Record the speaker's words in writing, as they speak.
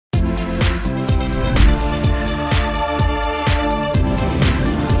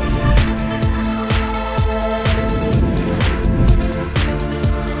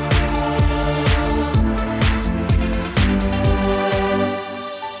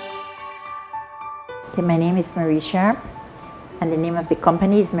Okay, my name is Marie Sharp, and the name of the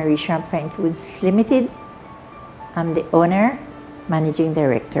company is Marie Sharp Fine Foods Limited. I'm the owner, managing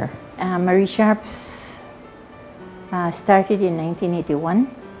director. Marie Sharp started in 1981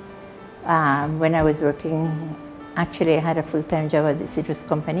 when I was working. Actually, I had a full-time job at the citrus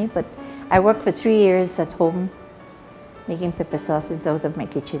company, but I worked for 3 years at home making pepper sauces out of my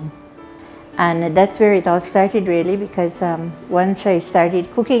kitchen. And that's where it all started, really, because once I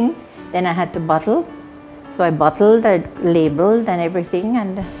started cooking, then I had to bottle. So I bottled, I labeled and everything,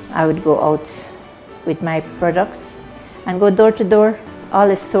 and I would go out with my products and go door to door, all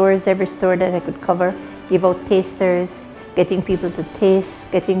the stores, every store that I could cover, give out tasters, getting people to taste,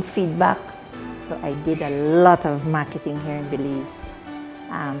 getting feedback. So I did a lot of marketing here in Belize,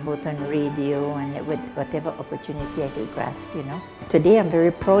 both on radio and with whatever opportunity I could grasp, you know. Today I'm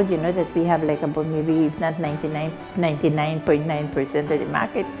very proud, you know, that we have like about maybe if not 99.9% of the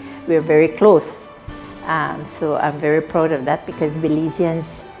market. We're very close. So I'm very proud of that because Belizeans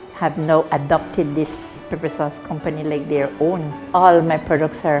have now adopted this pepper sauce company like their own. All my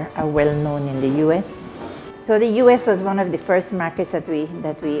products are well known in the US. So the US was one of the first markets that we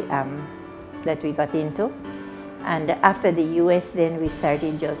got into. And after the US, then we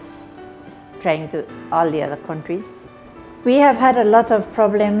started just trying to all the other countries. We have had a lot of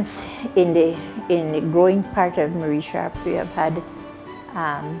problems in the growing part of Marie Sharp's. We have had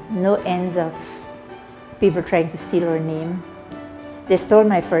no ends of people trying to steal our name. They stole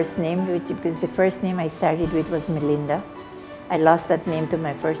my first name, because the first name I started with was Melinda. I lost that name to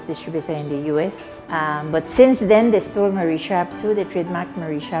my first distributor in the US. But since then, they stole Marie Sharp too. They trademarked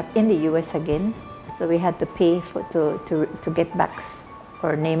Marie Sharp in the US again. So we had to pay to get back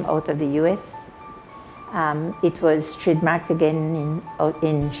our name out of the US. It was trademarked again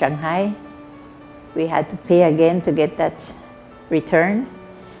in Shanghai. We had to pay again to get that return.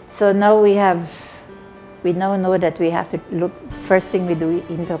 So now we now know that we have to look, first thing we do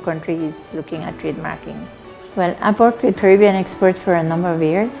into a country is looking at trademarking. Well, I've worked with Caribbean Export for a number of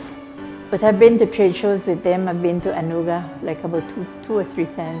years, but I've been to trade shows with them. I've been to Anuga like about two or three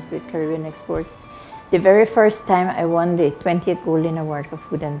times with Caribbean Export. The very first time I won the 20th Golden Award for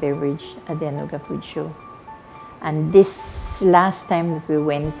Food and Beverage at the Anuga Food Show. And this last time that we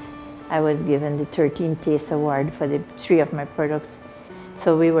went, I was given the 13th Taste Award for the 3 of my products.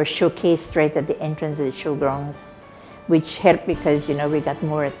 So we were showcased right at the entrance of the showgrounds, which helped because, you know, we got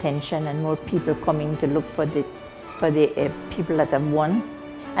more attention and more people coming to look for the people that have won.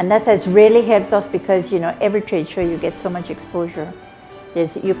 And that has really helped us because, you know, every trade show you get so much exposure.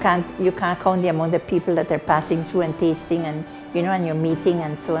 You can't count the amount of people that are passing through and tasting and, you know, and you're meeting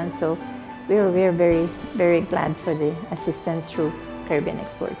and so on. So we're very, very glad for the assistance through Caribbean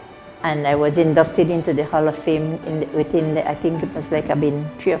Export. And I was inducted into the Hall of Fame I think it was like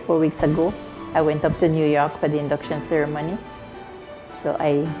 3 or 4 weeks ago. I went up to New York for the induction ceremony. So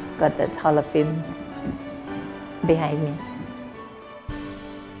I got that Hall of Fame behind me.